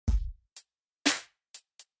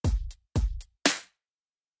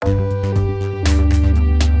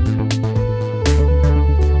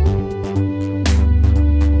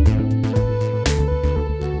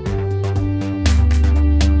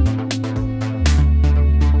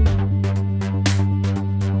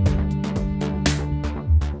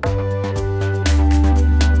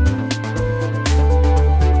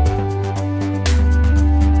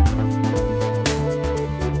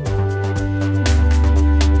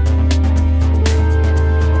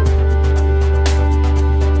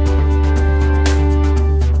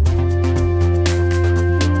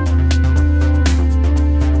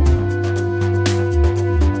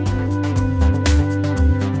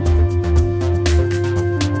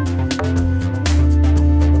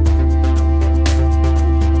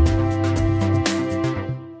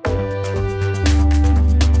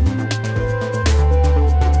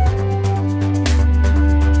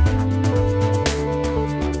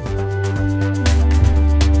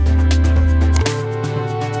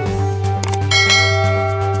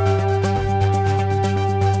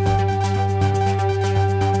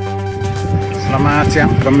Selamat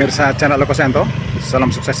siang pemirsa channel Lakukan.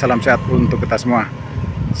 Salam sukses, salam sehat untuk kita semua.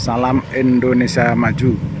 Salam Indonesia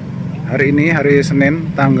maju. Hari ini hari Senin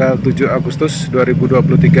tanggal 7 Agustus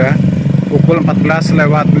 2023 pukul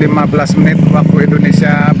 14:15 waktu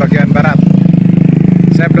Indonesia bagian Barat.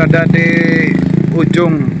 Saya berada di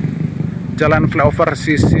ujung jalan flyover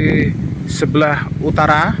sisi sebelah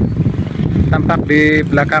utara. Tampak di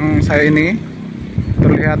belakang saya ini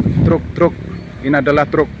terlihat truk-truk. Ini adalah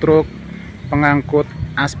truk-truk pengangkut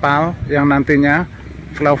aspal yang nantinya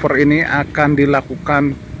flyover ini akan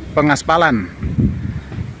dilakukan pengaspalan.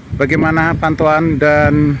 Bagaimana pantauan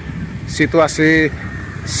dan situasi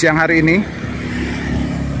siang hari ini?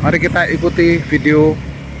 Mari kita ikuti video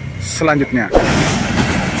selanjutnya.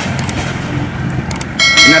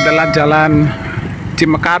 Ini adalah jalan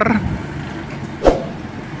Cimekar.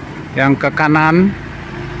 Yang ke kanan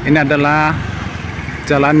ini adalah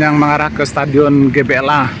jalan yang mengarah ke Stadion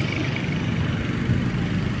GBLA.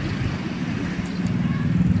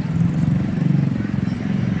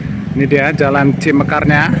 Ini dia jalan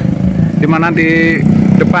Cimekarnya, dimana di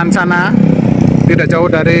depan sana tidak jauh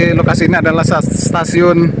dari lokasi ini adalah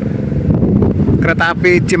stasiun kereta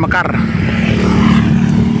api Cimekar.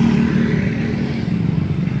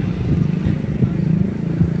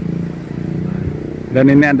 Dan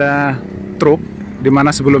ini ada truk, dimana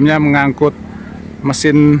sebelumnya mengangkut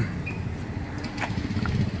mesin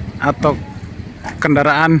atau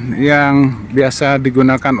kendaraan yang biasa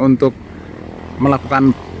digunakan untuk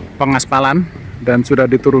melakukan pengaspalan dan sudah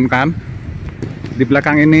diturunkan. Di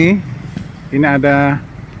belakang ini ada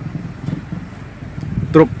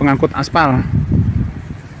truk pengangkut aspal.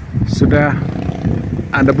 Sudah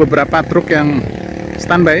ada beberapa truk yang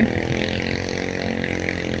standby.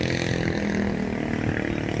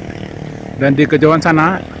 Dan di kejauhan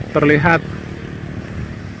sana terlihat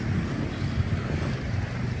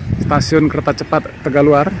stasiun kereta cepat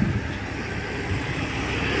Tegalluar.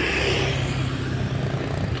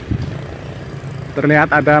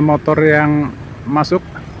 Terlihat ada motor yang masuk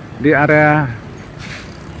di area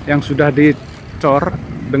yang sudah dicor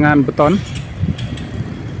dengan beton.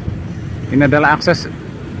 Ini adalah akses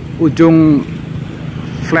ujung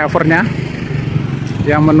flyovernya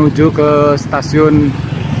yang menuju ke stasiun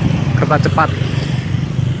kereta cepat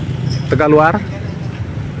Tegalluar.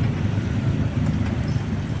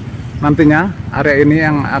 Nantinya area ini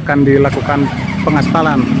yang akan dilakukan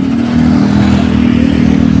pengaspalan.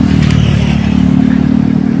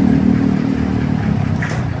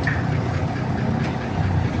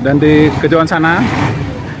 Dan di kejauhan sana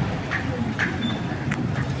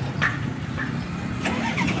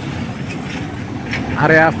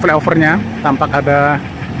area flyovernya tampak ada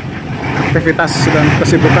aktivitas dan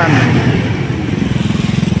kesibukan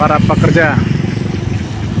para pekerja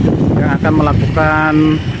yang akan melakukan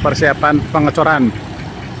persiapan pengecoran.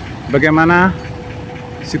 Bagaimana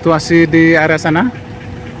situasi di area sana?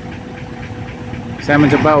 Saya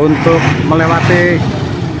mencoba untuk melewati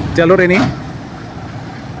jalur ini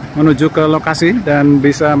menuju ke lokasi dan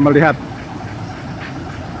bisa melihat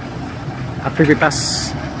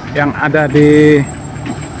aktivitas yang ada di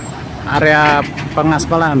area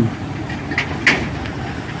pengaspalan.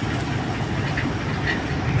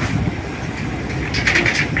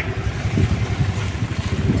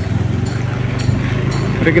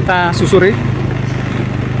 Mari kita susuri.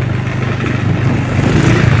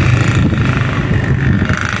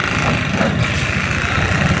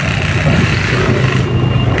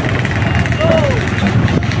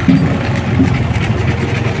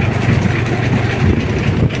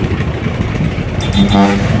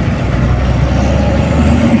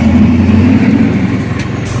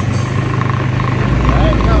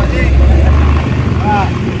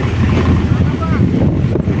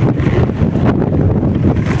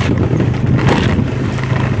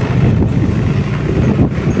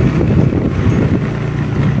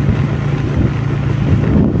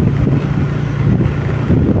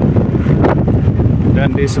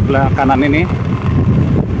 Dan di sebelah kanan ini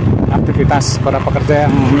aktivitas para pekerja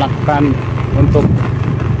yang melakukan untuk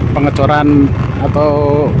pengecoran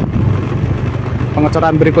atau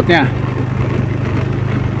pengecoran berikutnya.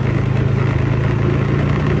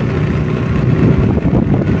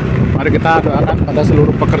 Mari kita doakan pada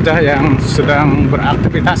seluruh pekerja yang sedang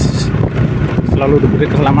beraktivitas selalu diberi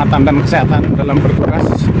keselamatan dan kesehatan dalam bertugas,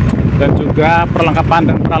 dan juga perlengkapan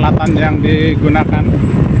dan peralatan yang digunakan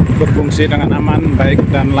berfungsi dengan aman, baik,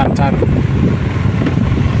 dan lancar.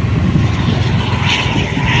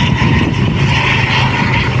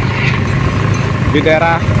 Di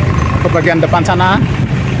daerah ke bagian depan sana,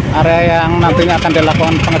 area yang nantinya akan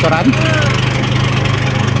dilakukan pengecoran.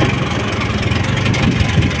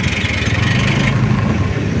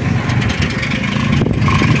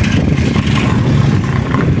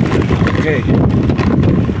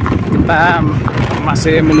 Kita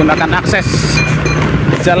masih menggunakan akses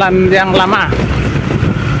jalan yang lama.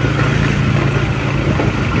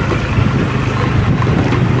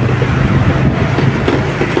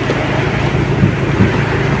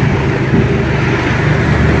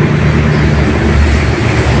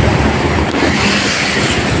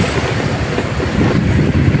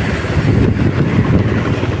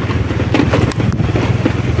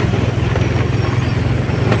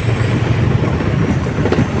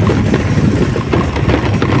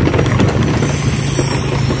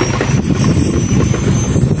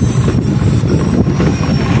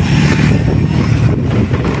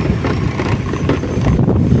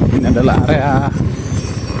 Adalah area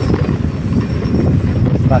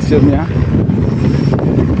stasiunnya.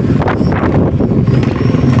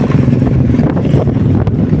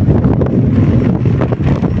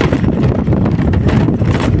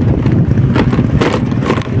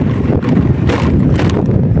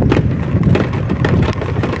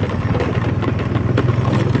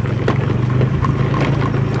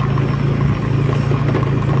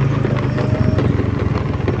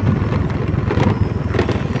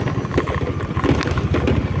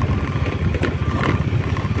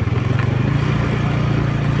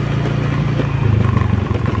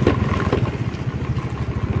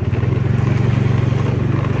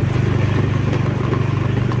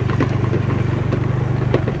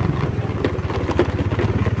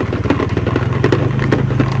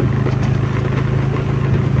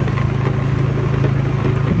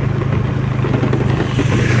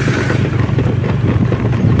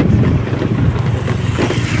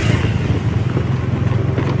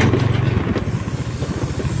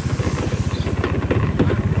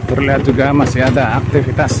 Terlihat juga masih ada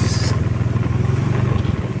aktivitas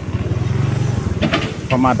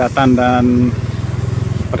pemadatan dan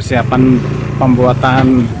persiapan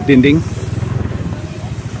pembuatan dinding.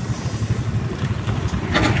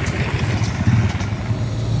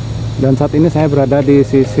 Dan saat ini saya berada di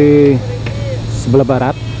sisi sebelah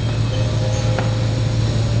barat.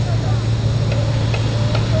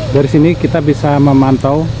 Dari sini kita bisa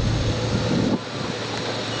memantau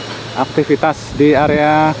aktivitas di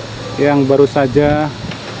area yang baru saja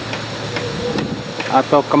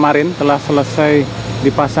atau kemarin telah selesai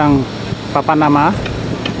dipasang papan nama.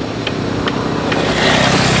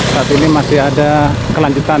 Saat ini masih ada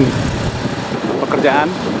kelanjutan pekerjaan.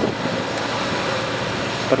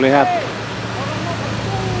 Terlihat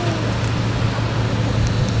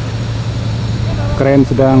kren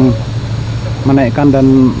sedang menaikkan dan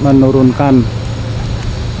menurunkan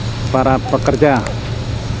para pekerja.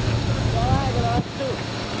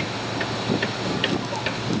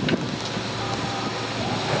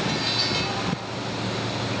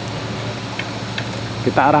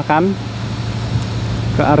 Kita arahkan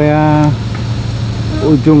ke area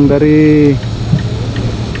ujung dari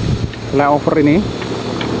flyover ini.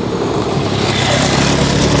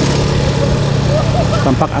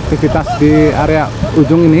 Tampak aktivitas di area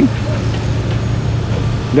ujung ini,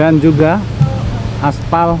 dan juga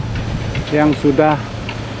aspal yang sudah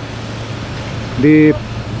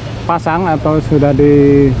dipasang atau sudah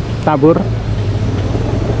ditabur.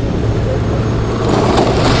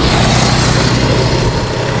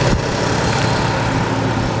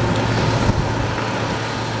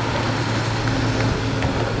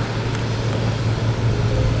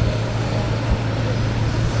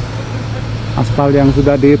 Aspal yang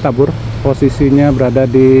sudah ditabur posisinya berada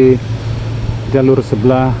di jalur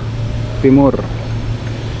sebelah timur.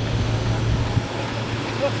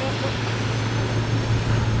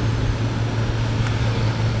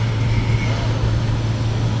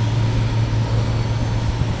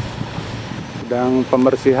 Sedang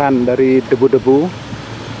pembersihan dari debu-debu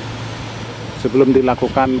sebelum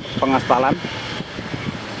dilakukan pengaspalan.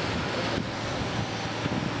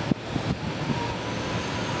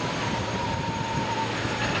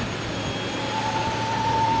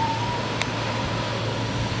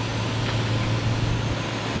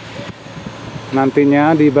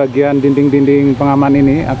 Nantinya di bagian dinding-dinding pengaman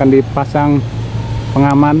ini akan dipasang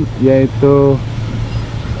pengaman, yaitu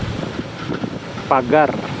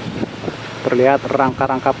pagar. Terlihat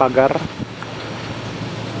rangka-rangka pagar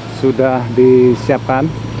sudah disiapkan,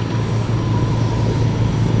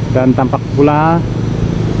 dan tampak pula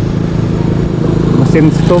mesin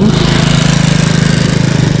stum.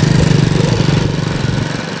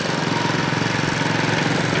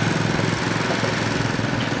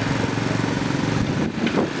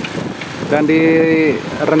 Dan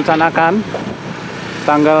direncanakan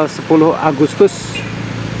tanggal 10 Agustus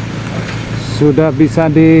sudah bisa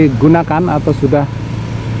digunakan atau sudah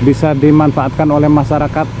bisa dimanfaatkan oleh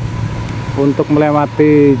masyarakat untuk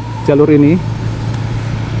melewati jalur ini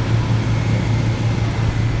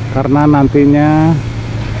karena nantinya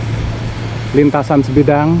lintasan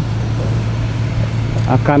sebidang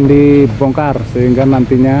akan dibongkar sehingga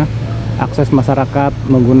nantinya akses masyarakat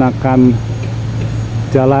menggunakan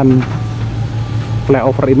jalan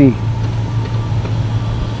flyover ini.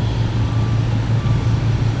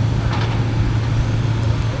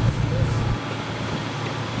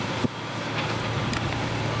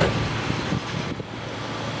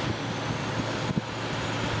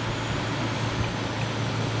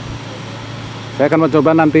 Saya akan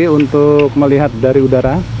mencoba nanti untuk melihat dari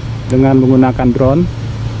udara dengan menggunakan drone.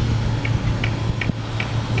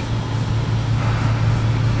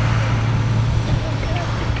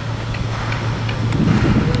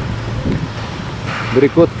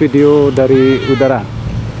 Berikut video dari udara.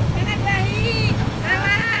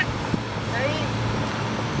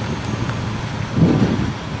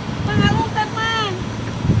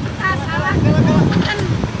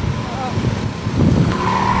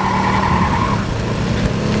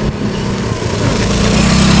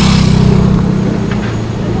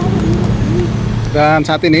 Dan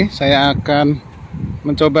saat ini saya akan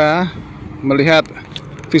mencoba melihat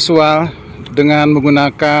visual dengan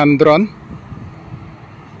menggunakan drone.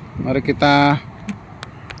 Mari kita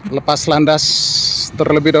lepas landas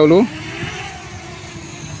terlebih dahulu.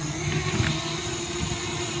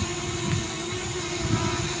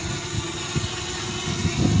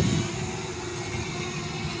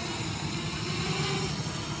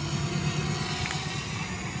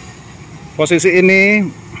 Posisi ini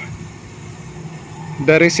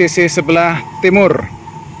dari sisi sebelah timur.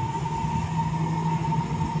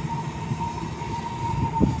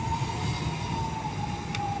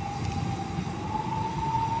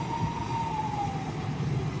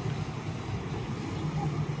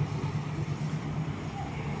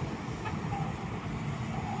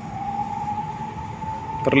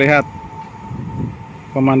 Terlihat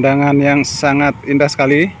pemandangan yang sangat indah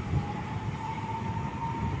sekali.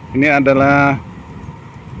 Ini adalah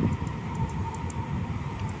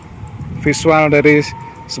visual dari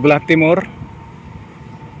sebelah timur.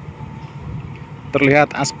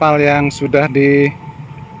 Terlihat aspal yang sudah dipasang.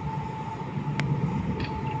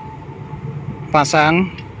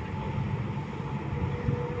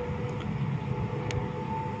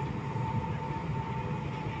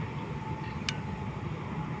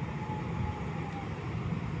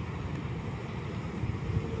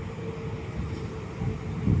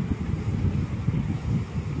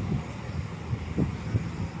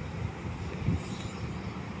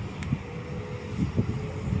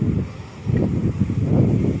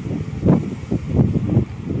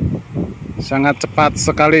 Sangat cepat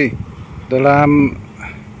sekali. Dalam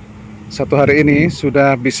satu hari ini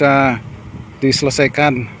sudah bisa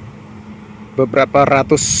diselesaikan beberapa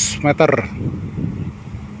ratus meter.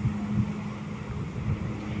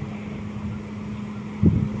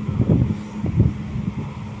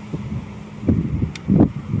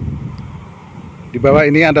 Di bawah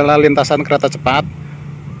ini adalah lintasan kereta cepat.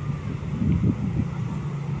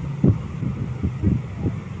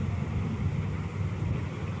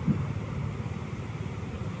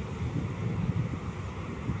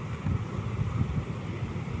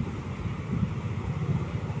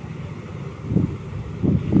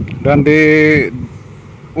 Dan di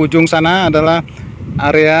ujung sana adalah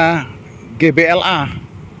area GBLA.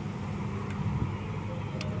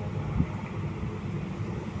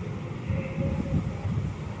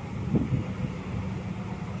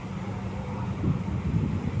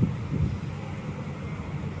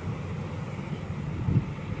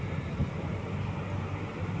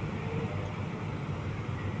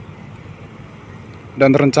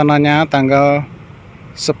 Dan rencananya tanggal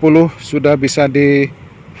 10 sudah bisa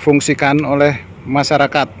difungsikan oleh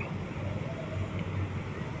masyarakat.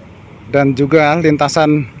 Dan juga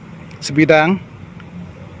lintasan sebidang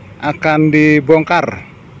akan dibongkar.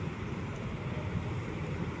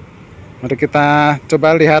 Mari kita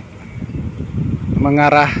coba lihat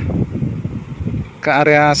mengarah ke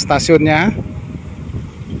area stasiunnya.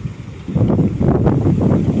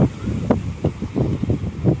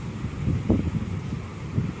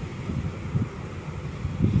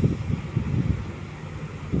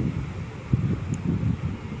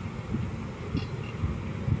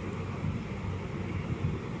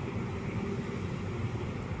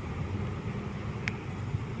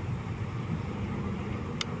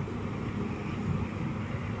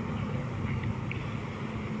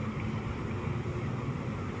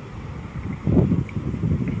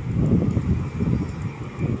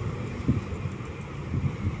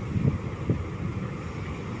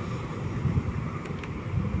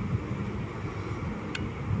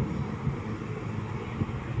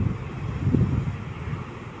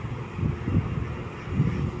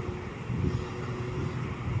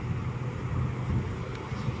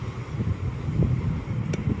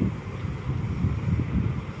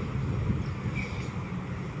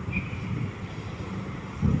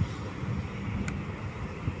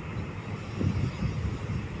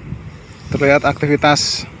 terlihat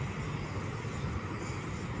aktivitas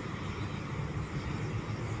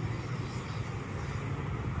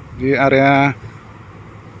di area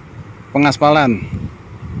pengaspalan.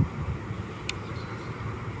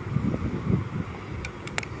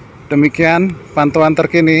 Demikian pantauan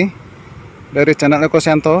terkini dari channel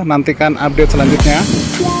Ekosento. Nantikan update selanjutnya.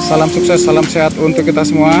 Salam sukses, salam sehat untuk kita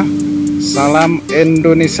semua. Salam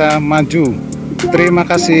Indonesia maju. Terima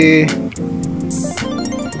kasih.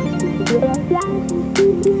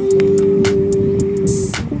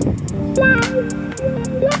 Bye.